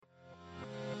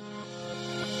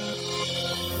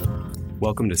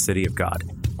Welcome to City of God,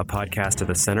 a podcast of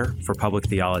the Center for Public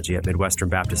Theology at Midwestern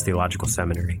Baptist Theological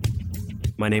Seminary.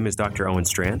 My name is Dr. Owen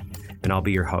Strand, and I'll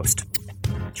be your host.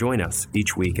 Join us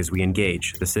each week as we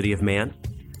engage the city of man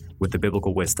with the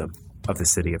biblical wisdom of the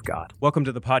city of God. Welcome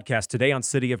to the podcast. Today on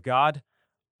City of God,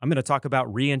 I'm going to talk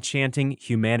about Reenchanting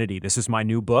Humanity. This is my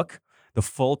new book. The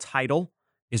full title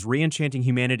is Reenchanting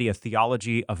Humanity, A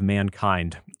Theology of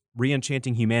Mankind.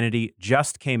 Reenchanting Humanity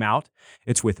just came out.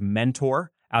 It's with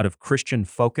Mentor out of Christian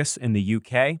Focus in the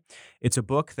UK. It's a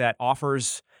book that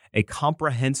offers a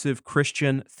comprehensive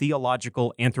Christian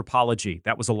theological anthropology.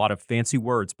 That was a lot of fancy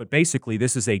words, but basically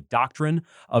this is a doctrine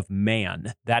of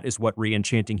man. That is what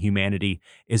Reenchanting Humanity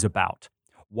is about.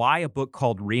 Why a book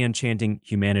called Reenchanting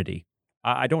Humanity?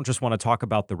 I don't just want to talk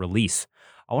about the release.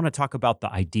 I want to talk about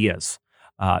the ideas.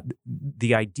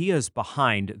 The ideas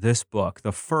behind this book,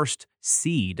 the first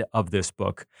seed of this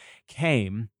book,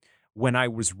 came when I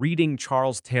was reading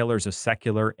Charles Taylor's A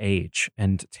Secular Age,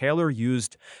 and Taylor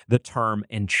used the term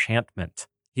enchantment.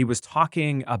 He was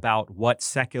talking about what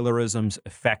secularism's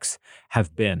effects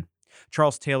have been.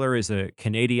 Charles Taylor is a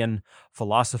Canadian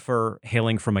philosopher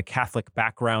hailing from a Catholic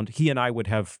background. He and I would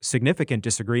have significant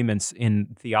disagreements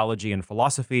in theology and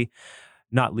philosophy,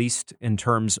 not least in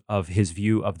terms of his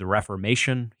view of the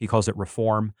Reformation. He calls it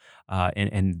reform,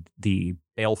 and the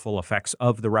baleful effects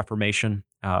of the Reformation,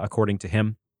 according to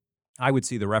him. I would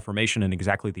see the Reformation in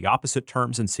exactly the opposite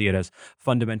terms and see it as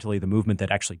fundamentally the movement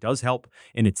that actually does help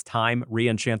in its time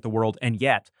re-enchant the world. And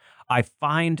yet, I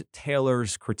find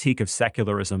Taylor's critique of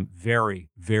secularism very,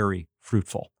 very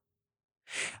fruitful.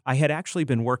 I had actually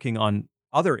been working on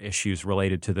other issues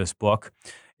related to this book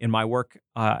in my work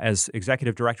as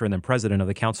executive director and then president of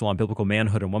the Council on Biblical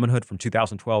Manhood and Womanhood from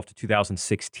 2012 to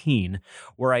 2016,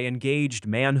 where I engaged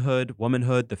manhood,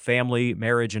 womanhood, the family,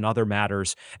 marriage, and other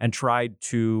matters, and tried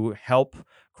to help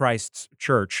Christ's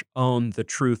church own the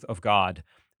truth of God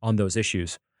on those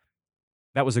issues.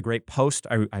 That was a great post.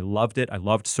 I loved it. I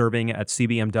loved serving at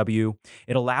CBMW.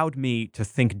 It allowed me to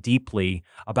think deeply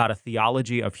about a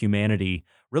theology of humanity,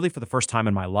 really for the first time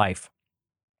in my life.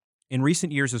 In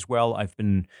recent years as well, I've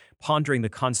been pondering the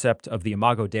concept of the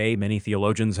Imago Dei. Many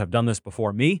theologians have done this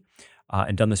before me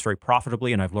and done this very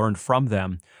profitably, and I've learned from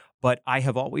them. But I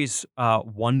have always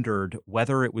wondered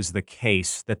whether it was the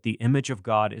case that the image of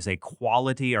God is a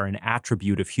quality or an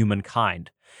attribute of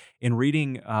humankind. In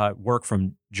reading work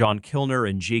from John Kilner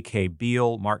and G.K.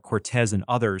 Beale, Mark Cortez, and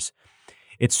others,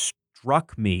 it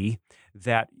struck me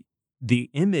that the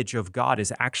image of God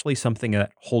is actually something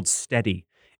that holds steady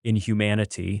in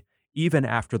humanity, even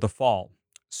after the fall.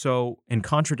 So in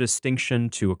contradistinction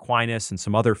to Aquinas and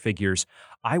some other figures,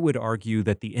 I would argue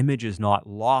that the image is not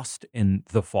lost in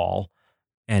the fall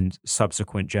and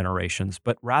subsequent generations,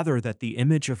 but rather that the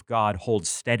image of God holds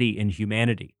steady in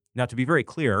humanity. Now, to be very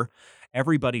clear,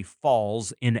 everybody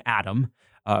falls in Adam,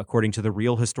 according to the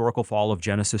real historical fall of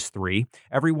Genesis 3.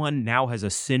 Everyone now has a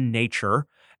sin nature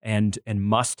and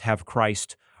must have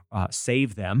Christ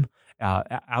save them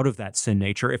out of that sin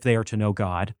nature if they are to know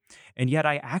God. And yet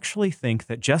I actually think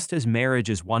that just as marriage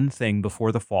is one thing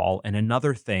before the fall and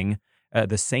another thing,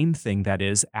 the same thing that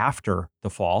is after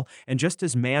the fall, and just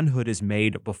as manhood is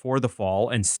made before the fall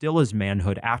and still is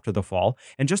manhood after the fall,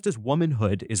 and just as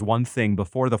womanhood is one thing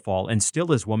before the fall and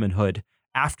still is womanhood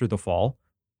after the fall,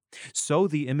 so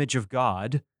the image of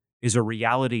God is a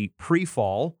reality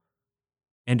pre-fall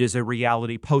and is a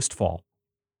reality post-fall.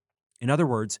 In other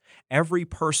words, every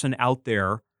person out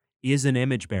there is an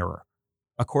image bearer.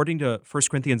 According to 1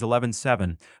 Corinthians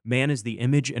 11:7, man is the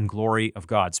image and glory of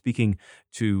God, speaking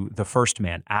to the first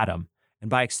man, Adam. And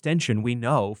by extension, we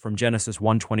know from Genesis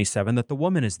 1:27 that the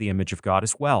woman is the image of God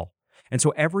as well. And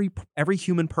so every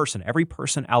human person, every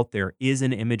person out there is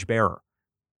an image bearer.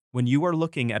 When you are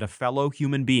looking at a fellow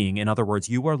human being, in other words,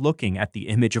 you are looking at the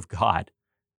image of God.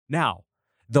 Now,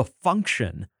 the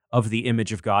function of the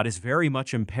image of God is very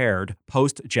much impaired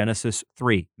post-Genesis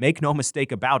 3. Make no mistake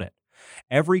about it.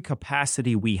 Every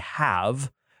capacity we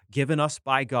have given us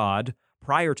by God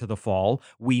prior to the fall,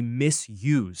 we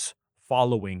misuse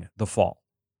following the fall.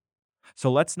 So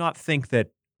let's not think that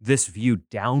this view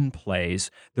downplays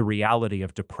the reality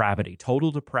of depravity.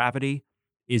 Total depravity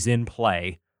is in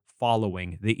play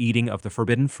following the eating of the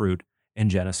forbidden fruit in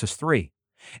Genesis 3.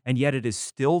 And yet it is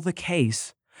still the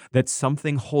case that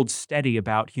something holds steady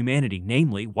about humanity,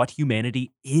 namely what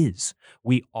humanity is.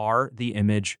 We are the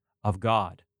image of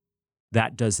God.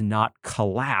 That does not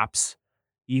collapse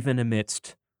even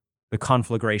amidst the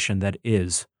conflagration that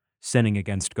is sinning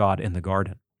against God in the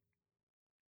garden.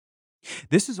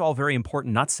 This is all very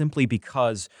important, not simply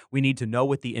because we need to know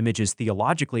what the image is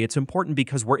theologically. It's important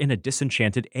because we're in a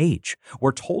disenchanted age.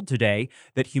 We're told today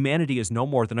that humanity is no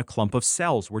more than a clump of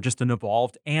cells. We're just an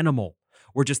evolved animal.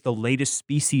 We're just the latest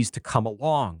species to come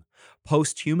along.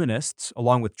 Post-humanists,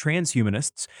 along with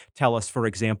transhumanists, tell us, for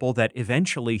example, that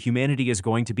eventually humanity is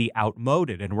going to be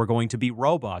outmoded and we're going to be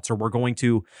robots, or we're going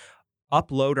to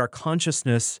upload our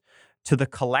consciousness to the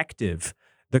collective,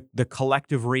 the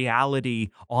collective reality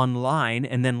online.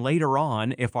 And then later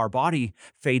on, if our body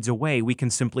fades away, we can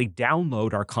simply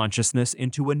download our consciousness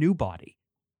into a new body.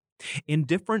 In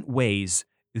different ways,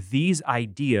 these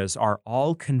ideas are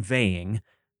all conveying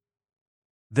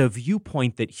the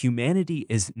viewpoint that humanity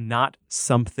is not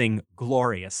something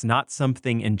glorious, not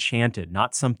something enchanted,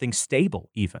 not something stable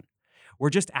even.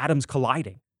 We're just atoms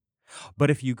colliding. But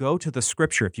if you go to the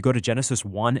scripture, if you go to Genesis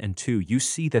 1 and 2, you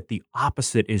see that the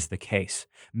opposite is the case.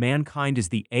 Mankind is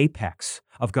the apex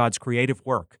of God's creative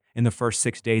work in the first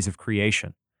 6 days of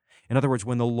creation. In other words,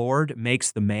 when the Lord makes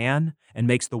the man and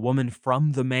makes the woman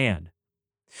from the man,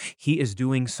 he is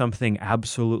doing something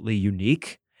absolutely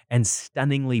unique and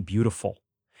stunningly beautiful.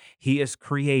 He is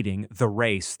creating the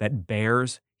race that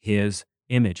bears his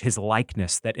image, his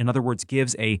likeness, that, in other words,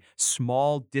 gives a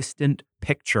small, distant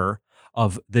picture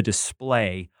of the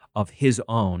display of his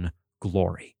own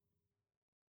glory.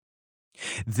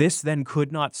 This then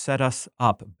could not set us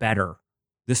up better,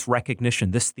 this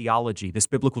recognition, this theology, this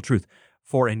biblical truth,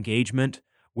 for engagement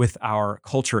with our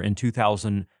culture in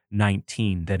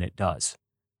 2019 than it does.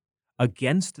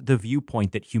 Against the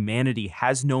viewpoint that humanity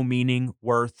has no meaning,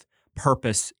 worth,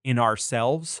 purpose in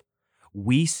ourselves,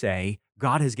 we say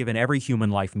God has given every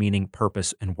human life meaning,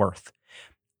 purpose, and worth.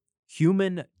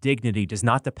 Human dignity does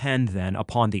not depend then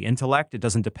upon the intellect. It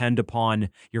doesn't depend upon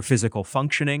your physical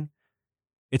functioning.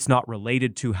 It's not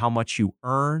related to how much you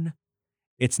earn.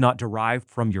 It's not derived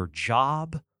from your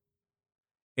job.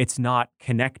 It's not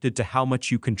connected to how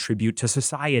much you contribute to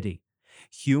society.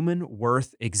 Human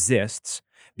worth exists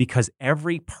because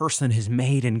every person is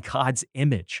made in God's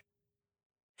image.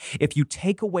 If you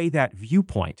take away that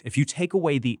viewpoint, if you take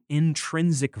away the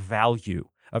intrinsic value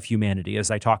of humanity, as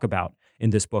I talk about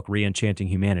in this book, Reenchanting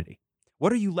Humanity,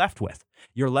 what are you left with?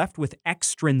 You're left with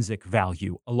extrinsic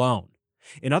value alone.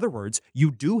 In other words, you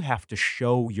do have to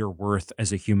show your worth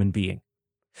as a human being.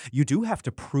 You do have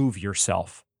to prove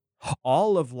yourself.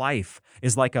 All of life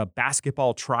is like a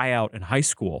basketball tryout in high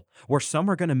school, where some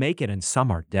are going to make it and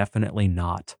some are definitely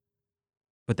not.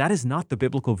 But that is not the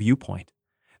biblical viewpoint.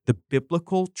 The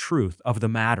biblical truth of the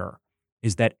matter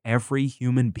is that every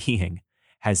human being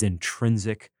has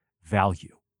intrinsic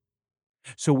value.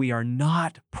 So we are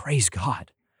not, praise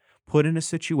God, put in a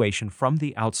situation from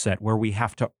the outset where we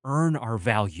have to earn our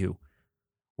value,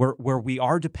 where we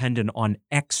are dependent on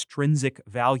extrinsic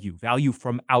value, value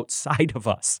from outside of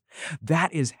us.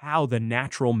 That is how the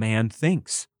natural man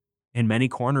thinks in many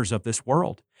corners of this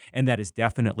world. And that is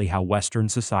definitely how Western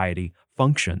society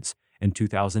functions in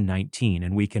 2019,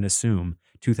 and we can assume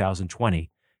 2020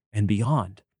 and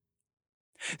beyond.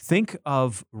 Think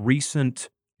of recent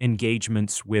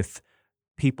engagements with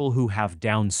people who have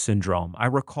Down syndrome. I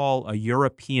recall a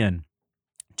European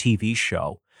TV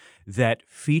show that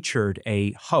featured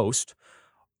a host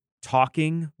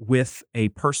talking with a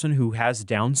person who has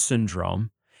Down syndrome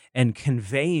and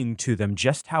conveying to them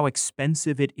just how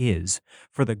expensive it is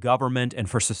for the government and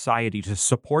for society to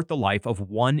support the life of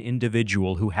one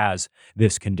individual who has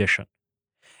this condition.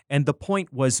 And the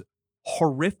point was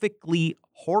horrifyingly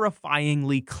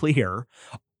clear,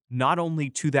 not only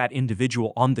to that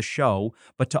individual on the show,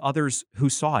 but to others who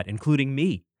saw it, including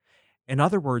me. In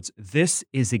other words, this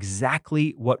is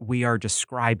exactly what we are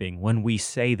describing when we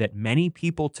say that many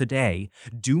people today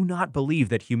do not believe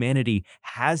that humanity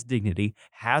has dignity,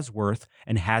 has worth,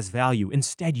 and has value.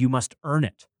 Instead, you must earn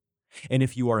it. And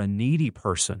if you are a needy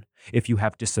person, if you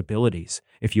have disabilities,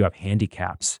 if you have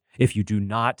handicaps, if you do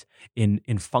not, in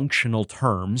functional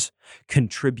terms,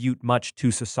 contribute much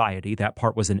to society, that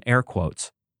part was in air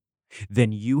quotes,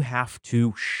 then you have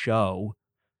to show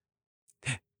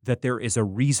that there is a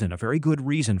reason, a very good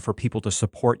reason for people to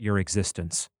support your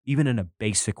existence, even in a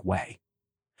basic way.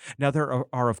 Now, there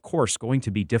are of course, going to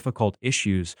be difficult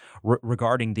issues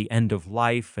regarding the end of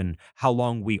life and how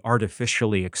long we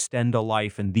artificially extend a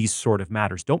life and these sort of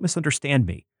matters. Don't misunderstand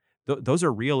me. Those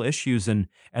are real issues, and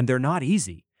they're not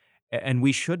easy. And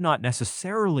we should not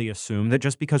necessarily assume that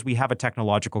just because we have a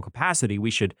technological capacity, we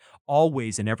should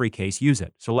always, in every case, use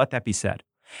it. So let that be said.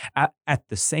 At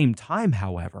the same time,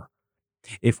 however,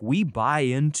 if we buy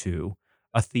into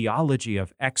a theology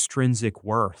of extrinsic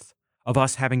worth, of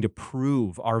us having to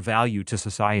prove our value to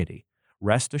society,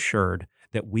 rest assured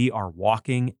that we are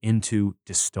walking into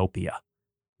dystopia.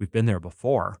 We've been there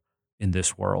before in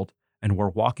this world, and we're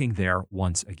walking there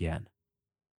once again.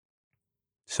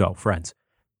 So, friends,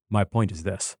 my point is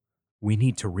this. We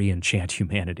need to re-enchant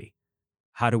humanity.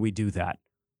 How do we do that?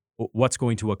 What's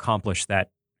going to accomplish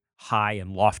that high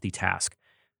and lofty task?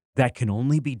 That can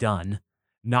only be done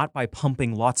not by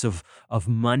pumping lots of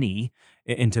money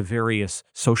into various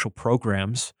social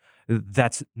programs.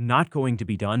 That's not going to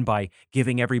be done by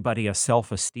giving everybody a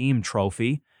self-esteem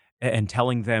trophy and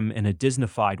telling them in a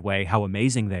Disneyfied way how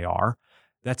amazing they are.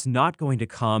 That's not going to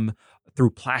come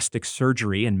through plastic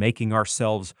surgery and making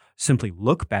ourselves simply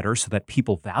look better so that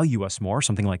people value us more,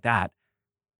 something like that.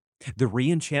 The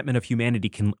re-enchantment of humanity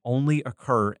can only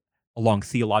occur along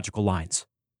theological lines.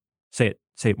 Say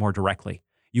it more directly.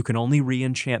 You can only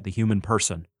re-enchant the human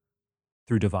person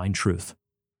through divine truth,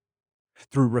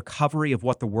 through recovery of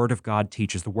what the Word of God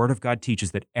teaches. The Word of God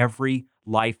teaches that every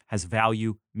life has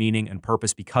value, meaning, and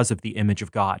purpose because of the image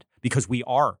of God, because we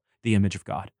are the image of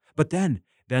God. But then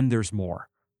there's more.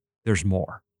 There's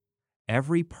more.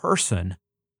 Every person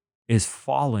is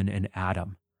fallen in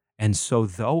Adam. And so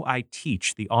though I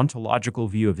teach the ontological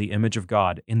view of the image of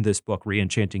God in this book,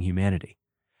 Reenchanting Humanity,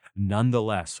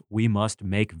 nonetheless, we must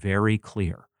make very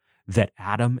clear that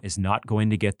Adam is not going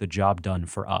to get the job done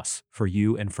for us, for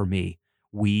you and for me.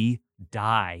 We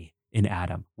die in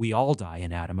Adam. We all die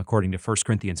in Adam, according to 1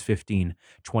 Corinthians 15,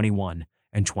 21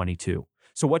 and 22.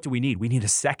 So what do we need? We need a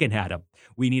second Adam.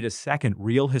 We need a second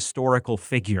real historical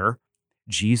figure,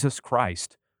 Jesus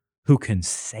Christ, who can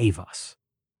save us,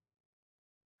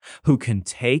 who can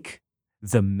take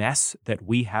the mess that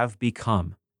we have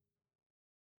become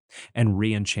and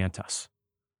re-enchant us,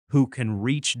 who can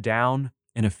reach down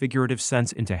in a figurative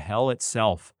sense into hell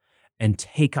itself and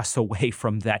take us away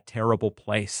from that terrible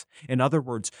place. In other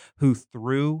words, who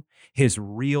through his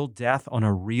real death on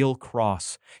a real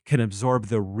cross can absorb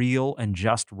the real and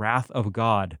just wrath of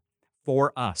God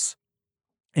for us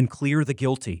and clear the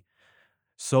guilty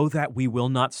so that we will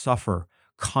not suffer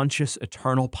conscious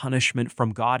eternal punishment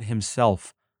from God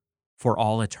himself for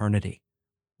all eternity,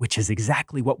 which is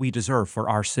exactly what we deserve for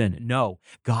our sin. No,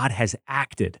 God has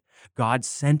acted. God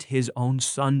sent his own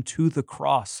Son to the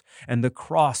cross, and the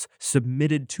cross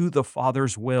submitted to the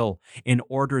Father's will in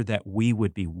order that we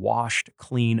would be washed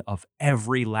clean of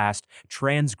every last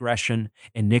transgression,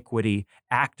 iniquity,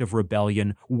 act of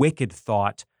rebellion, wicked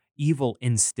thought, evil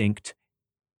instinct,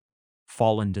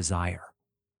 fallen desire.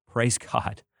 Praise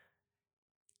God.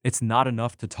 It's not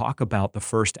enough to talk about the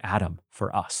first Adam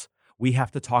for us. We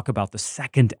have to talk about the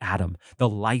second Adam, the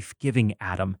life-giving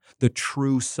Adam, the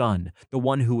true Son, the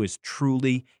one who is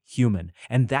truly human.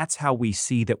 And that's how we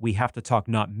see that we have to talk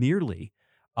not merely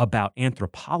about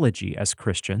anthropology as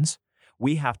Christians,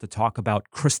 we have to talk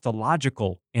about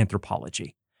Christological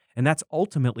anthropology. And that's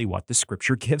ultimately what the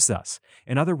Scripture gives us.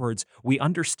 In other words, we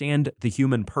understand the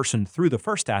human person through the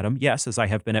first Adam, yes, as I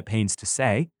have been at pains to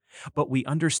say, but we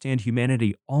understand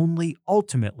humanity only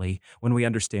ultimately when we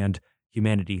understand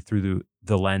humanity through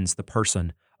the lens, the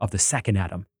person of the second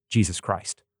Adam, Jesus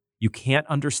Christ. You can't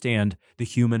understand the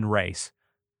human race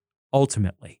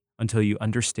ultimately until you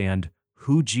understand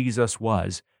who Jesus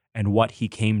was and what he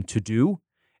came to do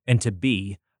and to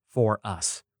be for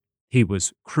us. He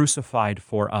was crucified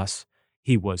for us.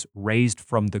 He was raised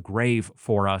from the grave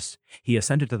for us. He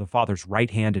ascended to the Father's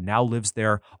right hand and now lives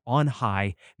there on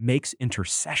high, makes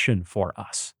intercession for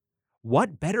us.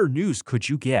 What better news could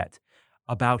you get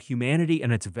about humanity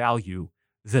and its value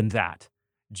than that?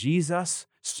 Jesus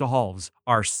solves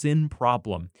our sin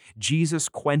problem. Jesus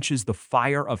quenches the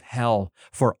fire of hell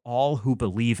for all who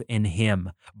believe in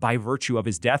him by virtue of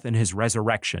his death and his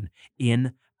resurrection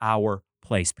in our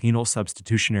place. Penal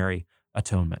substitutionary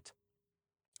atonement.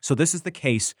 So this is the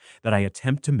case that I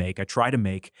attempt to make, I try to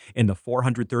make in the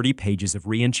 430 pages of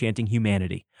Reenchanting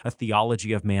Humanity, a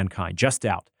theology of mankind, just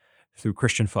out through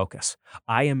Christian Focus.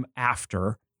 I am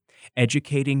after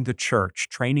educating the church,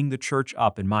 training the church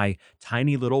up in my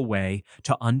tiny little way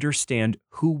to understand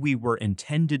who we were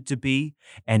intended to be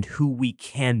and who we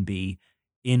can be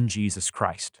in Jesus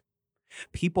Christ.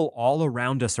 People all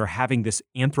around us are having this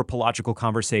anthropological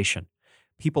conversation.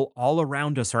 People all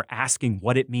around us are asking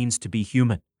what it means to be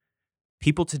human.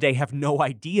 People today have no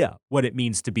idea what it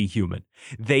means to be human.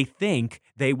 They think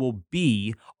they will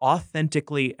be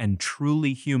authentically and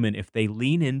truly human if they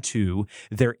lean into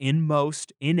their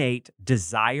inmost, innate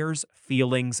desires,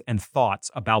 feelings, and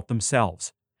thoughts about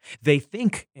themselves. They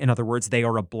think, in other words, they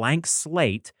are a blank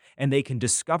slate and they can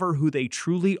discover who they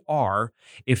truly are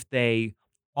if they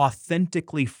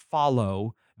authentically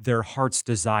follow their heart's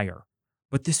desire.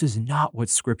 But this is not what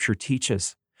Scripture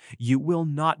teaches. You will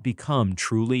not become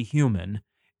truly human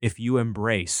if you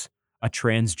embrace a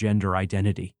transgender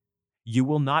identity. You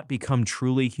will not become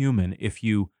truly human if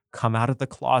you come out of the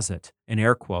closet, in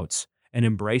air quotes, and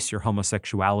embrace your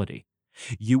homosexuality.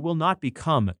 You will not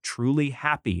become truly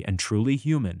happy and truly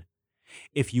human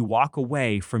if you walk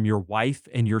away from your wife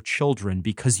and your children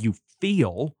because you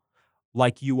feel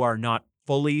like you are not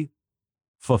fully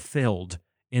fulfilled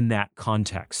in that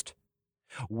context.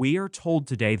 We are told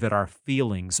today that our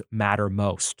feelings matter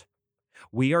most.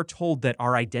 We are told that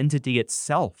our identity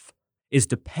itself is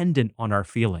dependent on our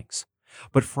feelings.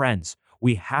 But friends,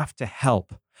 we have to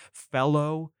help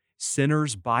fellow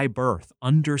sinners by birth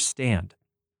understand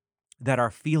that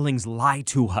our feelings lie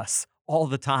to us all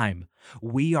the time.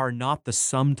 We are not the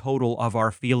sum total of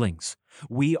our feelings.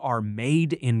 We are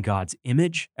made in God's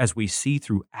image, as we see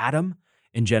through Adam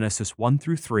in Genesis 1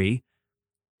 through 3,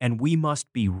 and we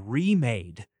must be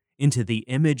remade into the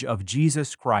image of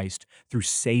Jesus Christ through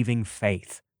saving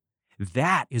faith.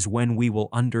 That is when we will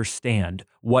understand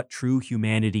what true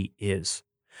humanity is.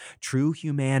 True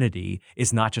humanity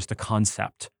is not just a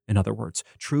concept. In other words,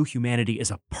 true humanity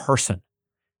is a person.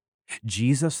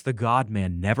 Jesus, the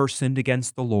God-man, never sinned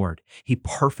against the Lord. He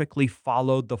perfectly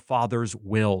followed the Father's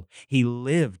will. He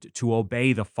lived to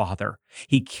obey the Father.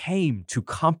 He came to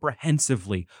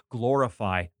comprehensively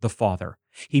glorify the Father.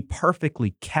 He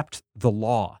perfectly kept the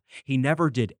law. He never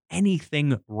did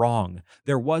anything wrong.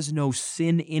 There was no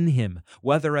sin in him,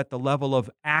 whether at the level of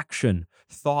action,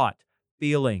 thought,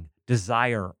 feeling,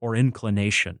 desire, or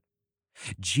inclination.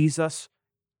 Jesus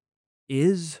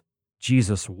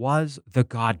was the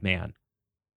God-man.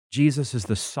 Jesus is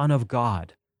the Son of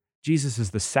God. Jesus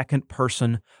is the second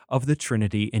person of the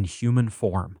Trinity in human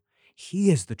form. He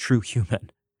is the true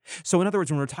human. So in other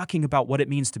words, when we're talking about what it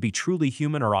means to be truly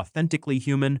human or authentically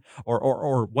human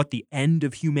or what the end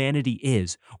of humanity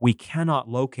is, we cannot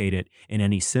locate it in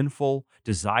any sinful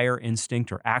desire,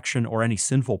 instinct, or action or any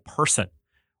sinful person.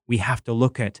 We have to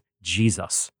look at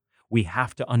Jesus. We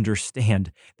have to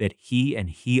understand that he and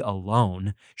he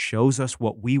alone shows us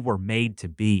what we were made to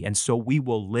be. And so we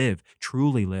will live,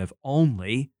 truly live,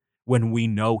 only when we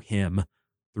know him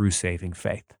through saving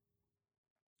faith.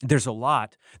 There's a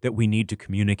lot that we need to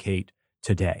communicate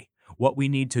today. What we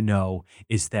need to know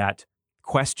is that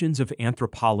questions of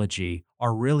anthropology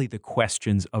are really the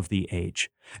questions of the age.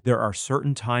 There are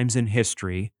certain times in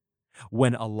history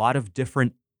when a lot of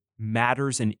different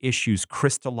matters and issues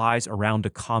crystallize around a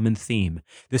common theme.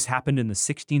 This happened in the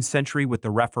 16th century with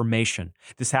the Reformation.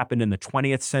 This happened in the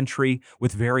 20th century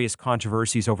with various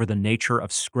controversies over the nature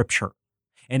of Scripture.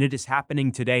 And it is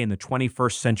happening today in the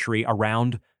 21st century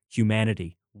around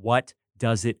humanity. What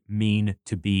does it mean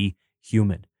to be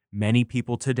human? Many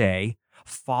people today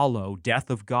follow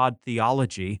death of God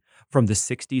theology from the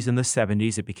 60s and the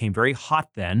 70s. It became very hot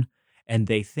then, and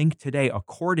they think today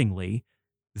accordingly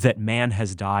that man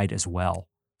has died as well.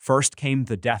 First came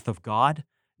the death of God,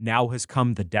 now has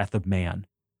come the death of man.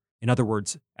 In other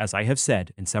words, as I have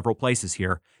said in several places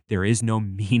here, there is no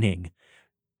meaning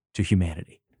to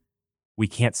humanity. We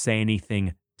can't say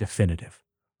anything definitive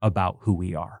about who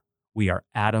we are. We are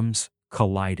atoms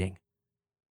colliding.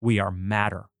 We are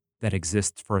matter that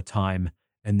exists for a time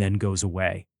and then goes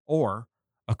away. Or,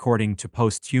 according to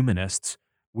post-humanists,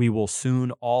 we will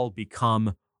soon all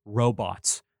become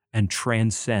robots and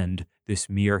transcend this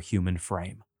mere human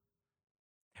frame.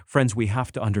 Friends, we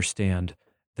have to understand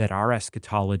that our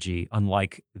eschatology,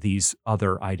 unlike these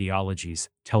other ideologies,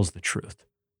 tells the truth.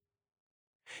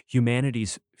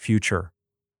 Humanity's future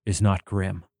is not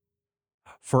grim.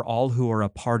 For all who are a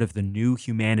part of the new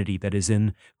humanity that is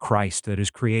in Christ, that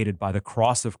is created by the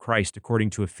cross of Christ, according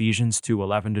to Ephesians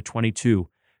 2:11-22,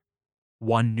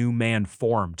 one new man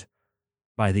formed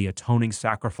by the atoning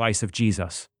sacrifice of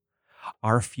Jesus,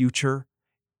 our future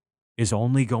is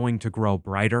only going to grow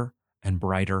brighter and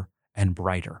brighter and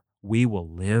brighter. We will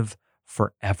live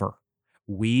forever.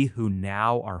 We who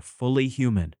now are fully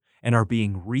human and are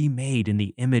being remade in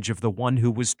the image of the one who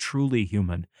was truly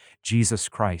human, Jesus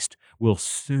Christ, will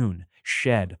soon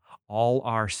shed all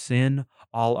our sin,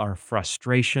 all our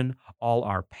frustration, all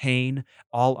our pain,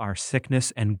 all our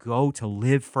sickness, and go to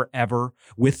live forever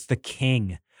with the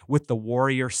King, with the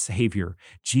warrior Savior,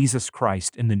 Jesus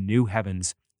Christ, in the new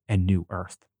heavens and new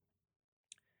earth.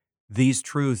 These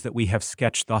truths that we have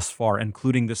sketched thus far,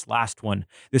 including this last one,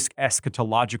 this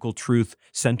eschatological truth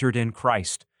centered in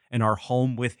Christ and our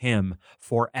home with him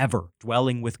forever,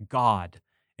 dwelling with God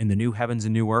in the new heavens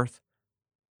and new earth,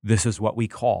 this is what we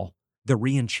call the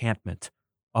reenchantment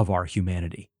of our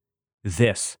humanity.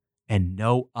 This and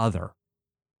no other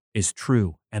is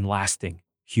true and lasting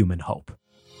human hope.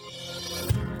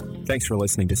 Thanks for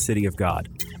listening to City of God.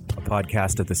 a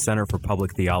podcast of the Center for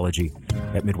Public Theology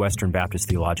at Midwestern Baptist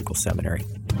Theological Seminary.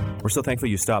 We're so thankful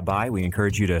you stopped by. We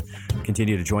encourage you to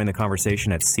continue to join the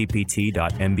conversation at cpt.mbts.edu,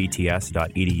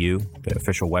 the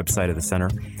official website of the center.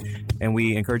 And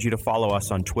we encourage you to follow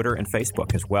us on Twitter and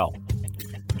Facebook as well.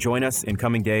 Join us in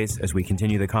coming days as we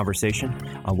continue the conversation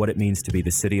on what it means to be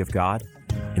the city of God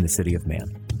in the city of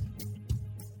man.